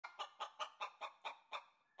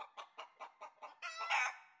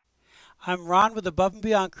I'm Ron with Above and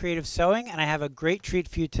Beyond Creative Sewing, and I have a great treat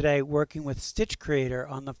for you today working with Stitch Creator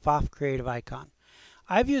on the Pfaff Creative Icon.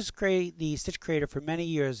 I've used the Stitch Creator for many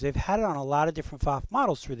years. They've had it on a lot of different Pfaff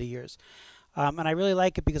models through the years. And I really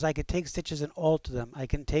like it because I could take stitches and alter them. I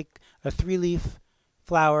can take a 3-leaf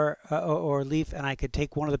flower or leaf, and I could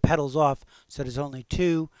take one of the petals off so there's only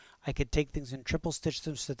 2. I could take things and triple stitch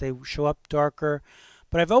them so that they show up darker.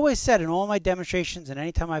 But I've always said in all my demonstrations and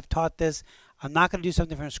anytime I've taught this, I'm not going to do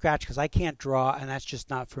something from scratch because I can't draw and that's just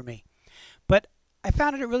not for me. But I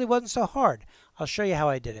found it really wasn't so hard. I'll show you how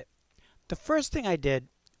I did it. The first thing I did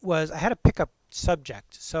was I had to pick a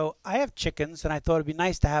subject. So I have chickens and I thought it'd be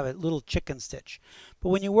nice to have a little chicken stitch. But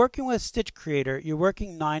when you're working with Stitch Creator, you're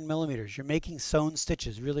working 9mm. You're making sewn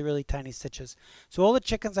stitches, really, really tiny stitches. So all the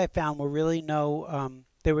chickens I found were really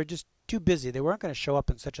they were just too busy. They weren't going to show up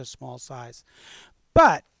in such a small size.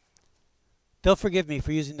 But they'll forgive me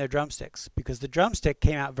for using their drumsticks because the drumstick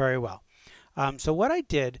came out very well. So what I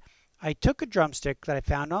did, I took a drumstick that I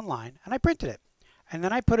found online and I printed it. And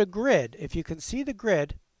then I put a grid. If you can see the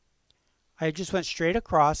grid, I just went straight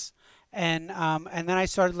across and then I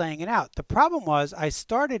started laying it out. The problem was I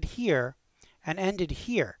started here and ended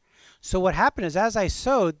here. So what happened is as I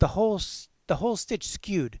sewed, the whole stitch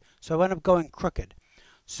skewed. So I wound up going crooked.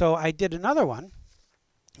 So I did another one.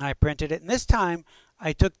 I printed it, and this time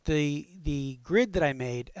I took the grid that I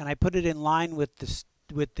made and I put it in line with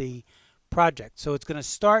the project. So it's going to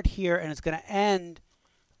start here and it's going to end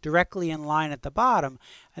directly in line at the bottom,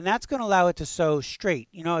 and that's going to allow it to sew straight.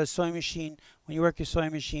 You know, a sewing machine, when you work your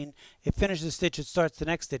sewing machine, it finishes a stitch, it starts the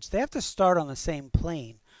next stitch. They have to start on the same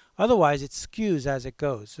plane. Otherwise, it skews as it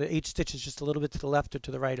goes. So each stitch is just a little bit to the left or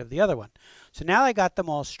to the right of the other one. So now I got them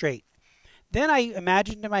all straight. Then I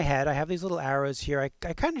imagined in my head, I have these little arrows here.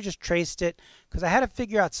 I kind of just traced it because I had to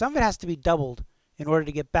figure out some of it has to be doubled in order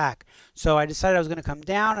to get back. So I decided I was going to come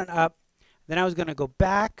down and up. Then I was going to go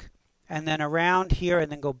back and then around here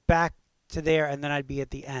and then go back to there, and then I'd be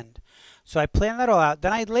at the end. So I planned that all out.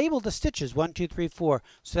 Then I labeled the stitches 1, 2, 3, 4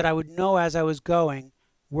 so that I would know as I was going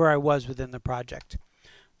where I was within the project.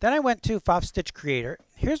 Then I went to Pfaff Stitch Creator.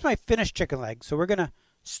 Here's my finished chicken leg. So we're going to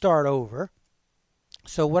start over.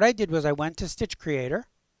 So what I did was I went to Stitch Creator,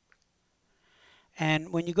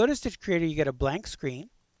 and when you go to Stitch Creator you get a blank screen,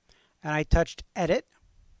 and I touched Edit.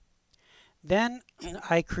 Then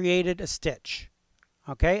I created a stitch,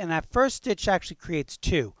 okay, and that first stitch actually creates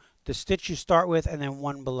 2, the stitch you start with and then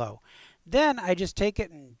 1 below. Then I just take it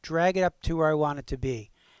and drag it up to where I want it to be,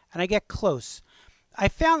 and I get close. I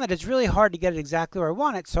found that it's really hard to get it exactly where I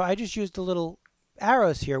want it, so I just used the little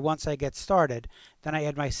arrows here once I get started. Then I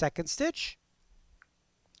add my second stitch,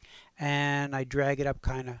 and I drag it up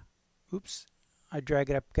kind of, I drag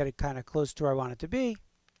it up, get it kind of close to where I want it to be.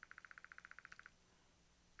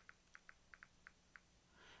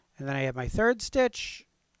 And then I have my third stitch.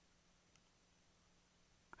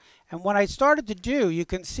 And what I started to do, you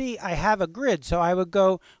can see I have a grid. So I would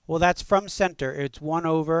go, well, that's from center. It's 1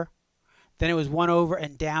 over. Then it was 1 over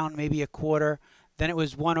and down maybe a quarter. Then it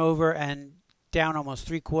was 1 over and down almost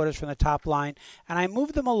 3/4 from the top line. And I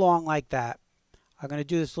moved them along like that. I'm going to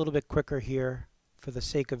do this a little bit quicker here for the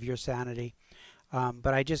sake of your sanity.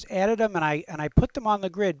 But I just added them and I put them on the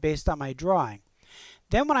grid based on my drawing.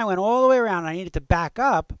 Then when I went all the way around and I needed to back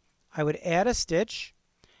up, I would add a stitch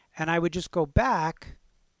and I would just go back,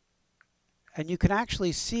 and you can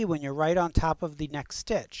actually see when you're right on top of the next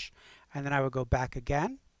stitch. And then I would go back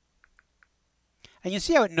again. And you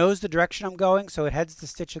see how it knows the direction I'm going, so it heads the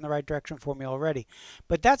stitch in the right direction for me already.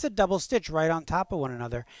 But that's a double stitch right on top of one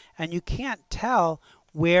another, and you can't tell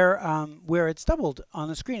where it's doubled on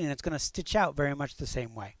the screen, and it's going to stitch out very much the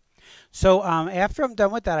same way. So after I'm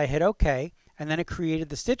done with that, I hit OK, and then it created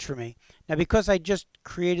the stitch for me. Now because I just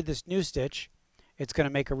created this new stitch, it's going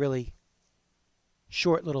to make a really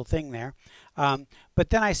short little thing there.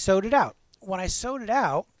 But then I sewed it out. When I sewed it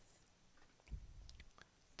out,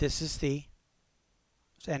 this is the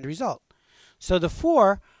end result. So the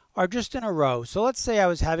 4 are just in a row. So let's say I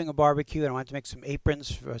was having a barbecue and I wanted to make some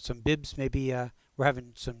aprons for some bibs. Maybe we're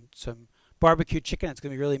having some barbecue chicken. It's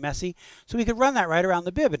going to be really messy. So we could run that right around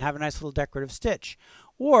the bib and have a nice little decorative stitch.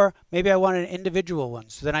 Or maybe I wanted an individual one.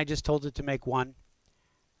 So then I just told it to make 1,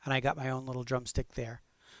 and I got my own little drumstick there.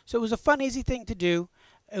 So it was a fun, easy thing to do.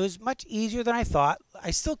 It was much easier than I thought.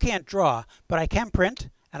 I still can't draw, but I can print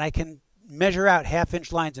and I can measure out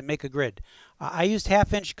 1/2-inch lines and make a grid. I used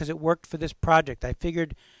 1/2 inch because it worked for this project. I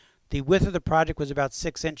figured the width of the project was about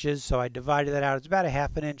 6 inches, so I divided that out. It's about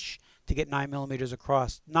 1/2 inch to get 9mm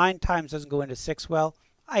across. 9 times doesn't go into 6 well.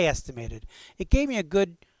 I estimated. It gave me a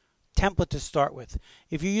good template to start with.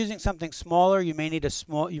 If you're using something smaller, you may need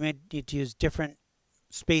to use different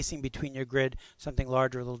spacing between your grid, something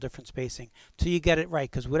larger, a little different spacing, till you get it right.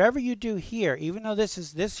 Because whatever you do here, even though this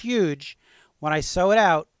is this huge, when I sew it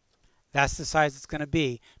out, that's the size it's going to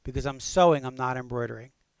be because I'm sewing, I'm not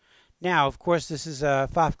embroidering. Now, of course, this is a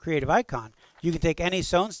Pfaff Creative Icon. You can take any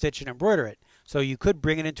sewn stitch and embroider it. So you could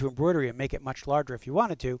bring it into embroidery and make it much larger if you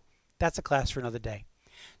wanted to. That's a class for another day.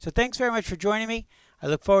 So thanks very much for joining me. I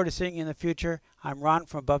look forward to seeing you in the future. I'm Ron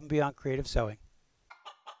from Above and Beyond Creative Sewing.